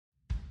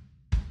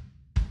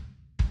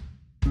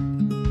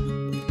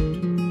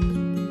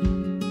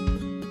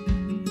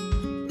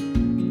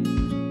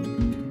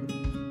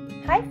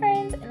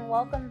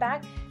welcome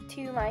back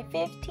to my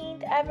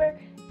 15th ever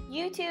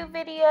YouTube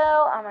video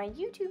on my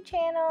YouTube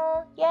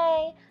channel.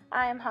 Yay!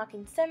 I am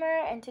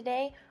Hawkinsimmer, and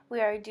today we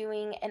are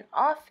doing an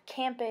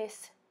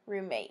off-campus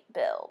roommate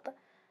build.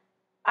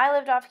 I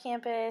lived off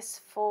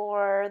campus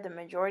for the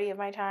majority of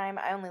my time.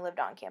 I only lived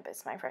on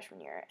campus my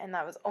freshman year, and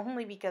that was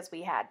only because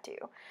we had to.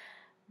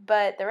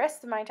 But the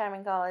rest of my time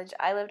in college,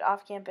 I lived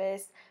off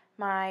campus.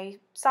 My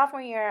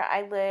sophomore year,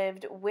 I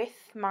lived with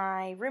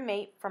my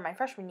roommate from my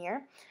freshman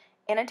year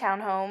in a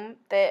townhome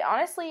that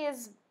honestly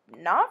is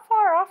not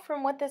far off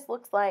from what this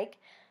looks like.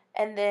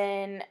 And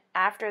then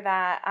after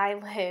that, I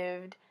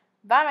lived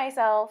by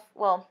myself.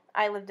 Well,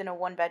 I lived in a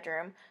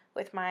one-bedroom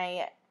with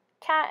my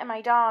cat and my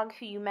dog,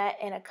 who you met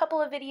in a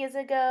couple of videos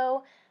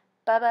ago.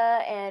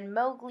 Bubba and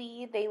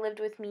Mowgli, they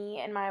lived with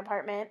me in my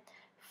apartment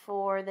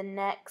for the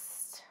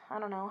next, I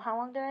don't know, how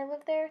long did I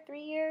live there?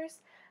 3 years?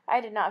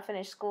 I did not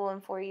finish school in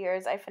 4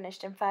 years. I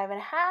finished in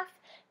 5.5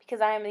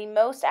 because I am the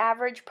most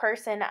average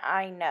person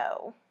I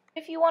know.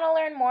 If you want to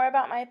learn more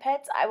about my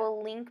pets, I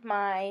will link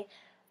my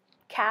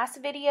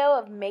cast video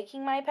of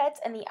making my pets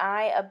in the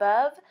eye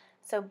above.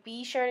 So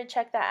be sure to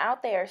check that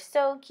out. They are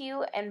so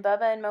cute, and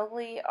Bubba and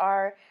Mowgli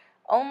are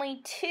only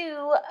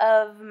 2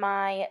 of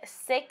my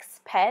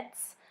 6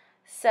 pets.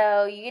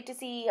 So you get to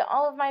see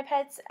all of my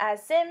pets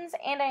as Sims,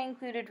 and I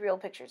included real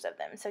pictures of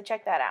them. So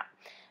check that out.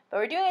 But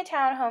we're doing a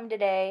townhome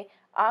today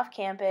off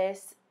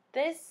campus.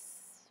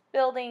 This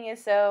building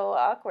is so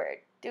awkward.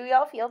 Do we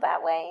all feel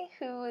that way?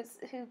 Who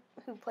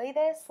play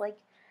this? Like,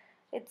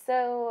 it's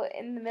so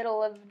in the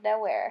middle of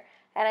nowhere.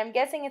 And I'm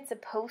guessing it's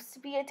supposed to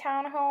be a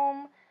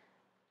townhome,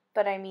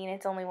 but I mean,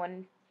 it's only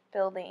one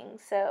building,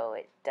 so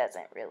it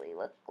doesn't really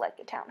look like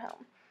a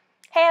townhome.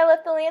 Hey, I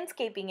left the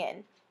landscaping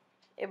in.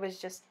 It was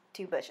just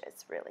 2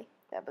 bushes, really.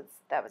 That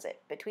was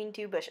it. Between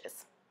 2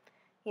 bushes.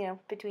 You know,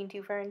 between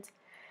 2 ferns.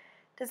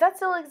 Does that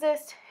still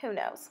exist? Who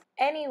knows?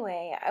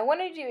 Anyway, I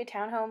wanted to do a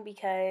townhome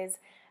because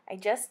I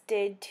just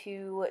did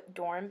 2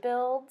 dorm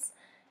builds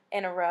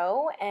in a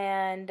row,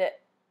 and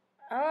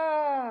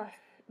I'm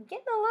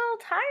getting a little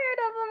tired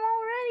of them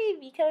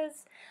already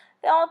because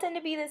they all tend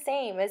to be the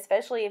same,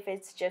 especially if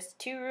it's just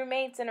 2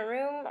 roommates in a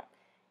room.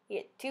 You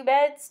get 2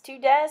 beds, 2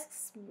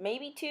 desks,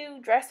 maybe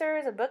 2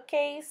 dressers, a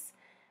bookcase,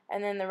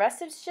 and then the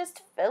rest is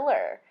just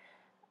filler.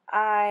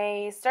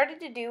 I started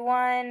to do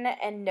one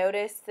and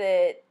noticed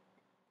that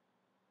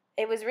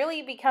it was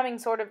really becoming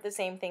sort of the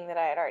same thing that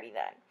I had already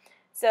done.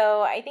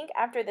 So I think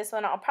after this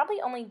one, I'll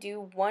probably only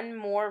do 1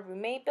 more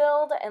roommate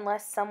build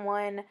unless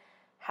someone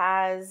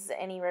has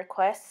any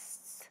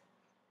requests.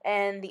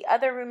 And the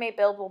other roommate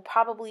build will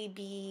probably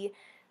be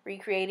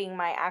recreating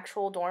my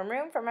actual dorm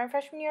room from my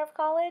freshman year of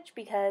college,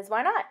 because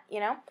why not, you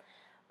know?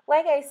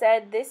 Like I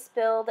said, this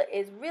build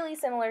is really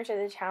similar to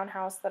the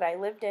townhouse that I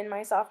lived in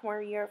my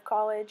sophomore year of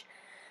college.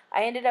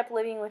 I ended up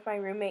living with my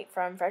roommate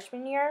from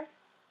freshman year.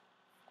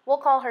 We'll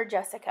call her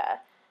Jessica.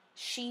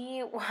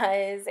 She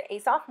was a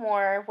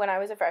sophomore when I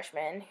was a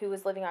freshman who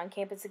was living on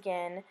campus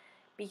again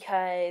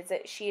because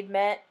she had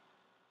met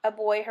a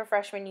boy her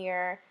freshman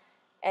year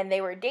and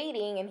they were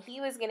dating, and he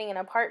was getting an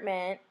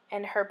apartment,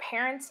 and her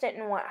parents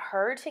didn't want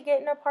her to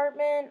get an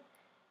apartment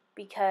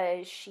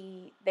because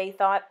they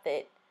thought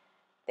that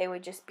they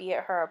would just be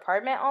at her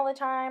apartment all the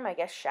time, I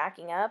guess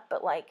shacking up,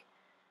 but like,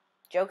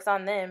 joke's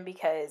on them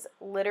because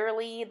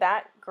literally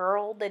that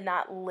girl did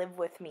not live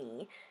with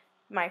me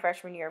my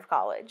freshman year of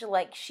college.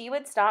 Like, she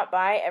would stop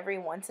by every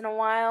once in a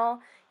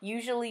while,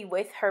 usually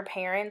with her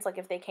parents, like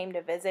if they came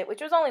to visit, which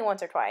was only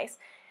once or twice,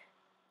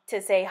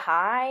 to say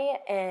hi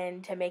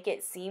and to make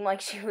it seem like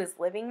she was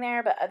living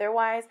there, but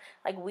otherwise,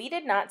 like, we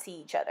did not see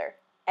each other,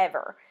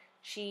 ever.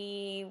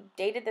 She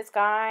dated this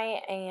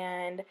guy,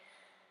 and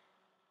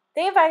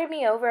they invited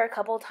me over a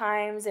couple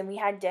times, and we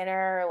had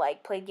dinner,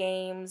 like, played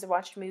games,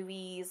 watched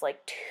movies,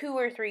 like, 2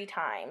 or 3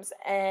 times,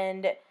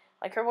 and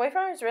like, her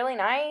boyfriend was really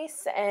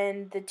nice,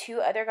 and the 2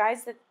 other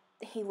guys that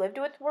he lived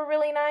with were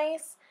really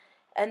nice.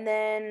 And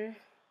then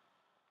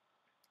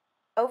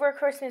over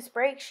Christmas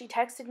break, she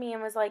texted me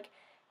and was like,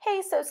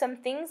 hey, so some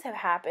things have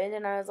happened.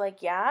 And I was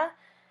like, yeah.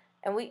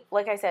 And we,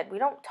 like I said, we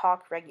don't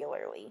talk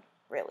regularly,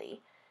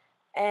 really.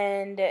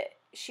 And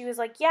she was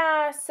like,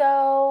 yeah,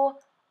 so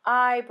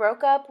I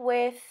broke up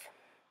with,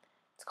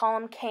 let's call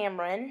him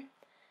Cameron,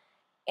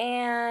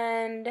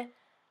 and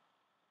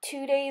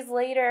 2 days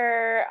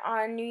later,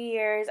 on New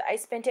Year's, I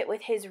spent it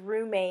with his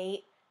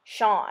roommate,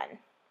 Sean.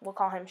 We'll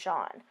call him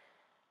Sean.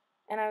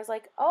 And I was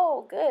like,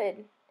 oh,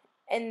 good.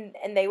 And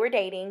they were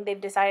dating.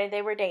 They've decided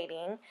they were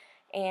dating.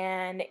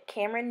 And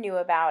Cameron knew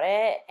about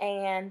it.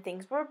 And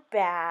things were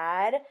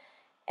bad.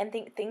 And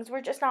things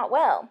were just not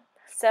well.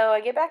 So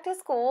I get back to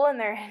school, and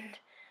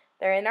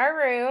they're in our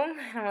room.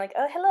 And I'm like,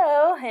 oh,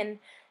 hello. And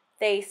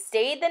they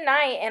stayed the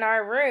night in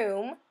our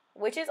room,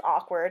 which is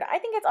awkward. I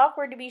think it's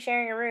awkward to be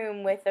sharing a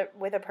room with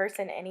a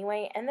person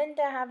anyway, and then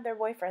to have their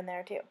boyfriend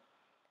there too.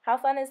 How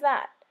fun is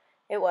that?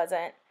 It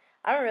wasn't.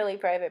 I'm a really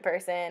private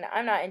person.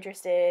 I'm not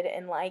interested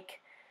in,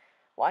 like,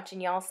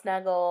 watching y'all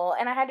snuggle,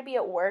 and I had to be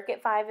at work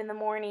at 5 in the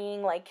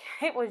morning. Like,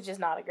 it was just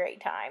not a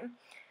great time.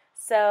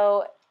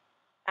 So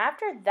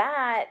after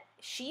that,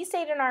 she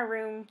stayed in our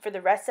room for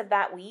the rest of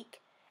that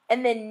week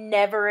and then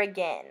never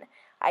again.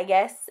 I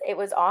guess it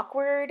was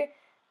awkward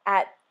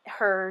at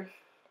her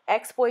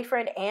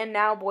ex-boyfriend and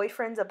now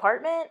boyfriend's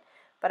apartment,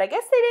 but I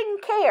guess they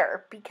didn't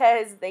care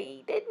because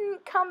they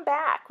didn't come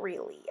back,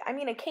 really. I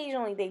mean,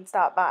 occasionally they'd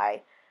stop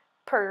by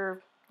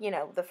per,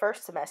 the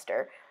first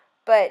semester,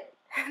 but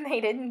they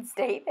didn't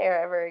stay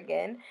there ever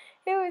again.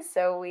 It was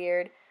so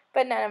weird,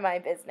 but none of my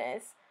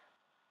business.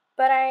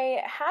 But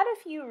I had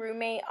a few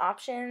roommate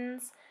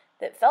options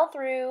that fell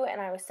through, and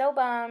I was so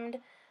bummed.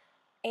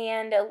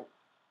 And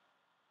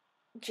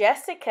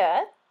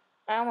Jessica,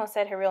 I almost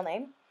said her real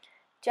name,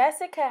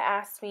 Jessica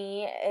asked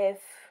me if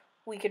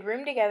we could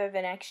room together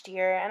the next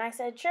year, and I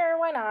said, sure,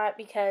 why not,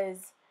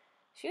 because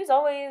she was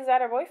always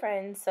at her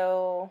boyfriend,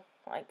 so,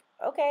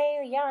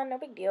 okay, yeah, no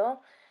big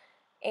deal.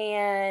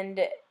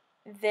 And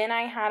then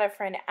I had a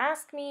friend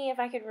ask me if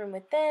I could room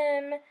with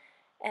them,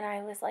 and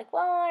I was like,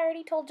 well, I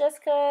already told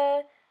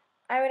Jessica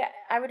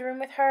I would room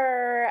with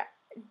her.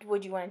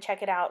 Would you want to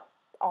check it out,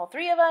 all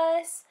three of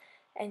us?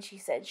 And she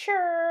said,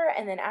 sure.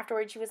 And then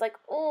afterwards she was like,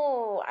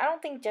 oh, I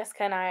don't think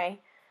Jessica and I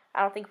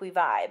don't think we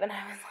vibe. And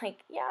I was like,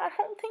 yeah, I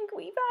don't think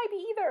we vibe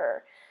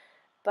either.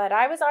 But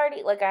I was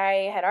already,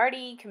 I had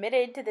already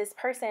committed to this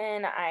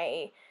person.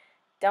 I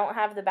don't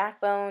have the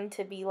backbone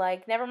to be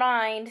like, never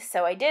mind.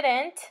 So I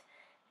didn't.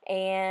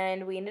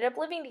 And we ended up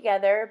living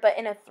together, but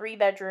in a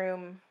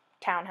 3-bedroom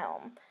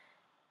townhome.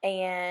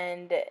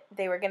 And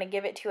they were going to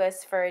give it to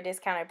us for a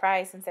discounted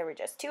price since there were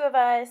just 2 of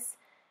us.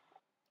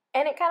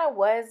 And it kind of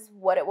was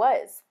what it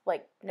was.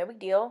 No big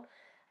deal.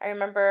 I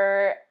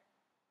remember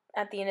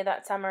at the end of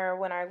that summer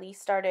when our lease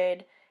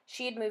started,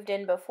 she had moved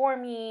in before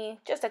me,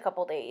 just a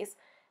couple days.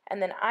 And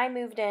then I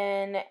moved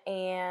in,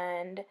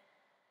 and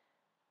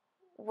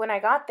when I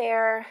got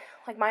there,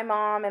 my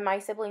mom and my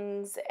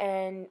siblings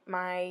and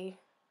my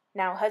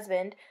now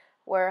husband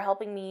were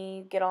helping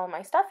me get all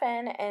my stuff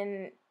in,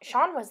 and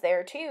Sean was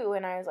there too,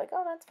 and I was like,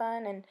 oh, that's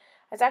fun. And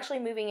I was actually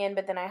moving in,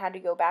 but then I had to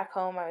go back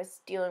home. I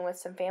was dealing with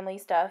some family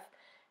stuff,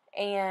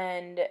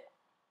 and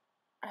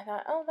I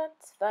thought, oh,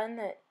 that's fun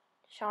that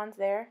Sean's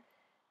there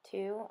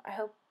too. I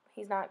hope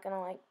he's not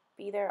gonna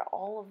be there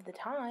all of the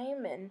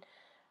time. And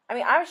I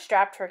mean, I was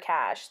strapped for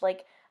cash.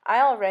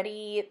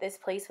 This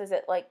place was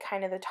at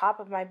kind of the top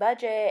of my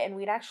budget, and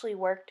we'd actually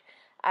worked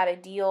at a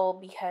deal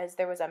because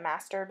there was a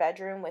master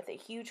bedroom with a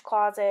huge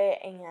closet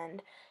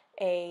and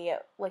an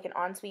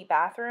ensuite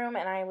bathroom,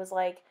 and I was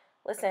like,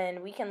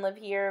 listen, we can live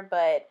here,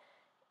 but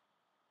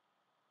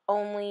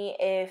only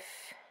if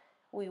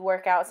we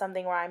work out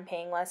something where I'm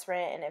paying less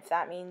rent, and if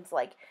that means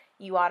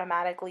you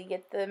automatically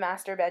get the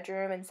master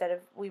bedroom instead of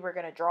we were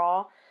gonna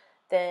draw,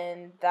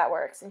 then that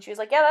works. And she was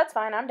like, yeah, that's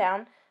fine, I'm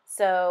down.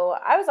 So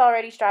I was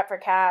already strapped for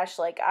cash,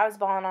 I was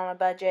balling on a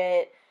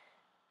budget.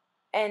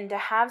 And to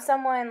have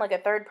someone, a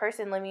third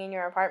person living in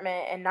your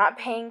apartment and not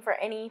paying for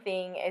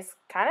anything is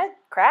kind of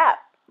crap.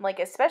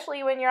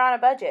 Especially when you're on a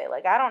budget.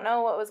 I don't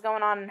know what was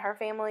going on in her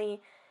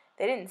family.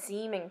 They didn't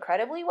seem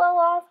incredibly well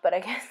off, but I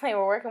guess they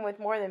were working with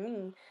more than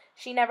me.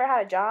 She never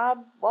had a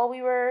job while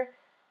we were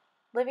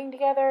living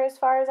together, as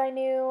far as I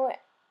knew.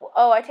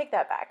 Oh, I take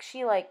that back.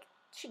 She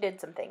did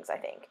some things, I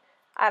think.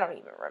 I don't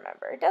even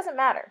remember. It doesn't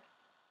matter.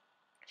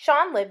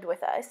 Sean lived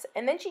with us,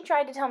 and then she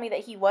tried to tell me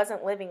that he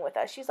wasn't living with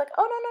us. She's like,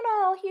 oh,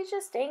 no, he's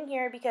just staying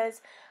here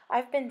because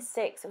I've been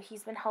sick, so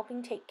he's been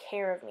helping take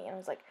care of me. And I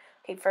was like,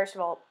 okay, first of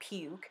all,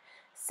 puke.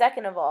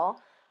 Second of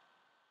all,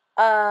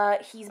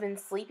 he's been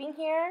sleeping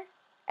here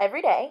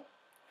every day.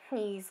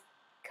 He's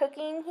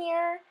cooking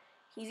here.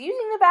 He's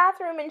using the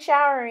bathroom and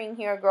showering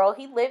here, girl.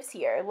 He lives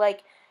here.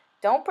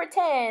 Don't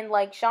pretend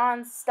like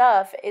Sean's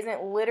stuff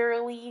isn't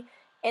literally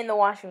in the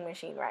washing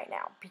machine right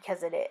now,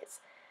 because it is.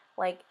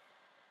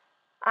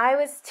 I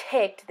was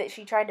ticked that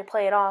she tried to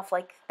play it off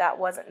like that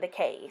wasn't the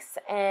case.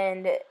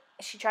 And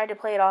she tried to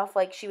play it off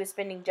like she was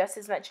spending just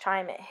as much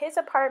time at his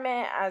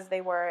apartment as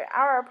they were at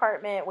our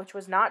apartment, which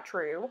was not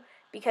true,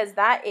 because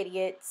that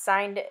idiot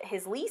signed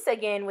his lease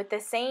again with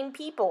the same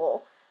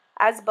people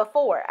as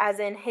before, as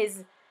in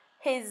his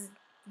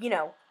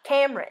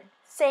Cameron.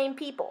 Same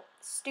people.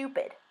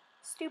 Stupid.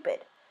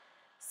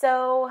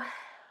 So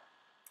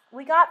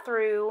we got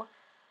through.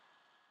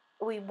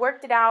 We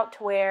worked it out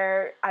to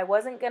where I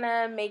wasn't going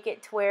to make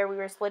it to where we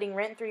were splitting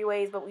rent 3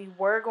 ways, but we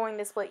were going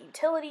to split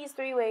utilities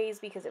 3 ways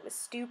because it was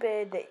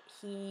stupid that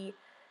he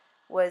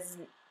was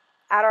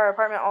at our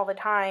apartment all the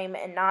time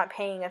and not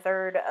paying a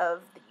third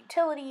of the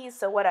utilities,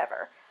 so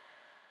whatever.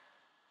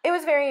 It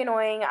was very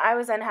annoying. I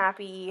was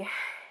unhappy.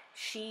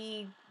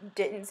 She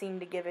didn't seem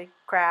to give a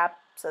crap,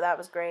 so that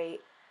was great.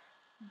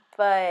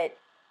 But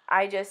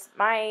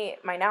my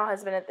now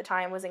husband at the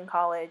time was in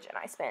college, and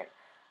I spent...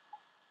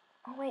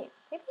 Oh, wait,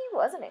 maybe he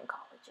wasn't in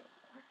college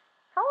anymore.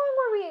 How long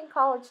were we in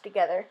college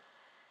together?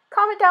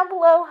 Comment down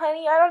below,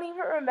 honey. I don't even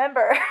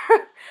remember.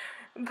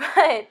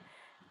 But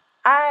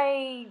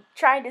I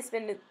tried to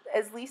spend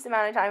as least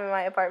amount of time in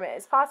my apartment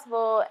as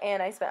possible,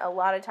 and I spent a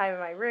lot of time in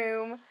my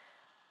room.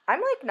 I'm,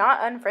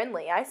 not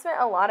unfriendly. I spent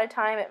a lot of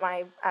time at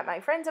my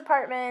friends'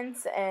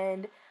 apartments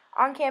and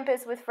on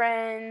campus with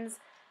friends.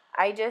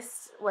 I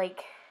just,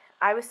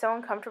 I was so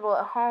uncomfortable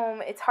at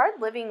home. It's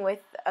hard living with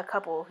a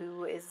couple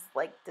who is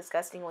like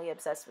disgustingly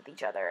obsessed with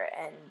each other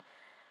and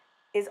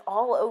is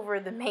all over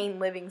the main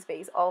living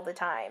space all the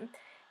time.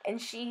 And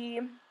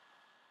she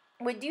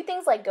would do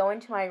things like go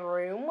into my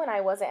room when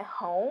I wasn't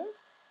home.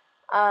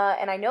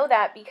 And I know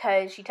that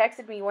because she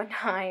texted me one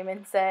time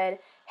and said,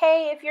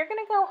 "Hey, if you're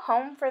going to go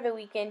home for the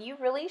weekend, you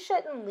really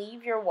shouldn't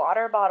leave your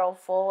water bottle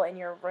full in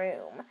your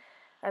room."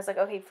 I was like,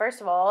 okay,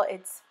 first of all,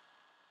 it's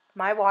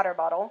my water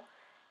bottle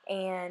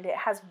and it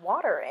has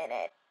water in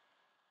it.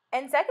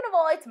 And second of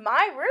all, it's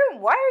my room.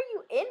 Why are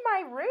you in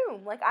my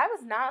room? Like, I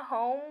was not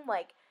home.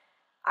 Like,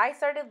 I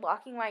started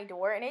locking my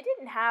door and it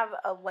didn't have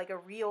a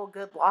real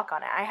good lock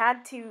on it. I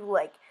had to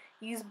like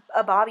use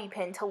a bobby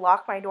pin to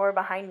lock my door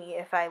behind me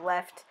if I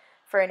left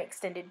for an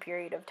extended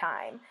period of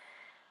time.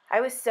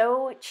 I was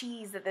so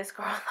cheesed that this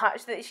girl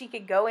thought that she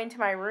could go into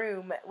my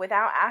room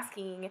without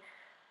asking.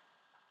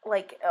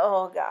 Like,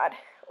 oh God,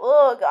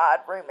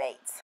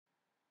 roommates.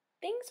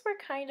 Things were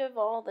kind of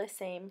all the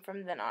same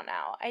from then on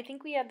out. I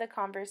think we had the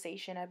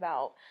conversation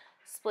about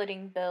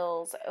splitting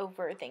bills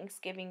over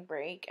Thanksgiving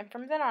break, and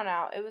from then on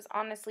out, it was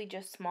honestly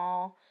just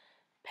small,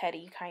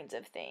 petty kinds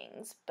of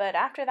things. But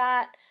after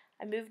that,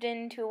 I moved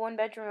into a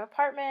one-bedroom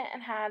apartment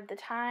and had the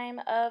time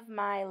of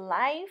my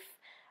life.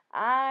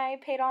 I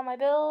paid all my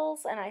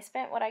bills, and I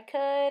spent what I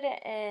could,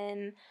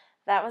 and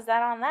that was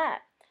that on that.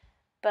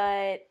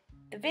 But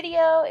the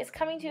video is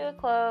coming to a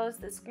close.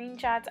 The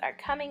screenshots are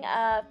coming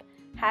up.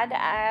 Had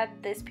to add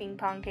this ping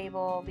pong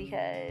table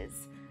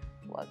because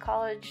what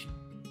college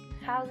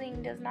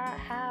housing does not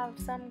have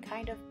some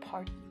kind of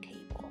party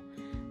table.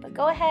 But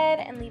go ahead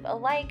and leave a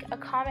like, a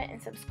comment,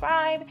 and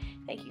subscribe.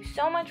 Thank you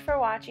so much for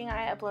watching.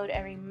 I upload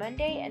every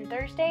Monday and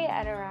Thursday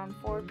at around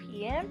 4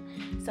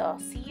 p.m. So I'll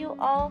see you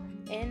all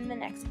in the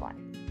next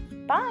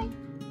one. Bye!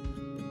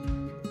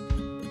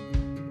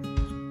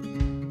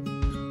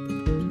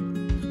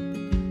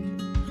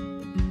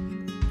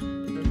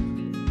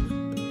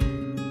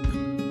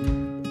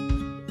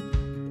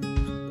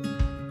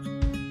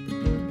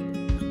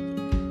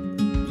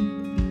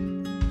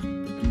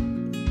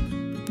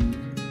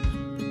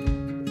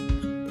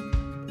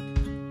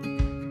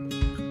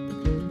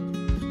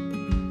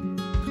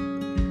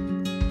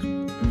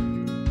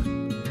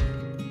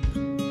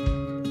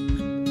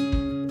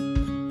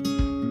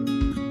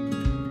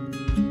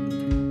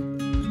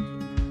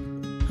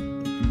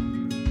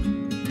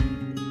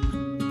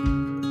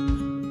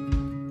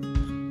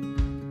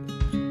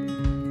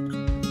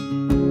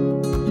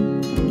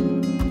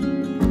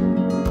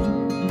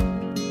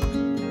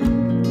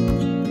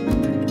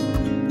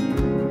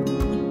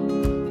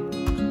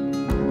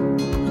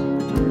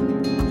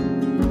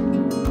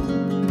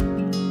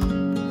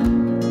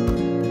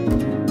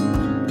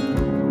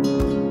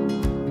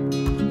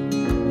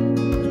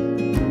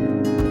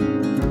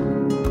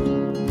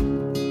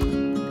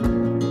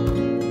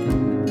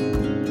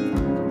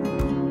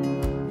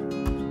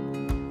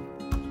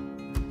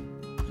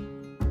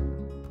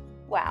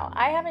 Wow,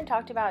 I haven't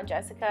talked about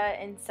Jessica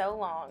in so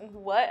long.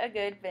 What a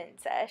good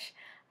vent sesh.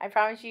 I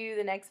promise you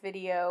the next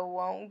video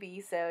won't be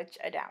such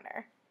a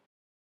downer.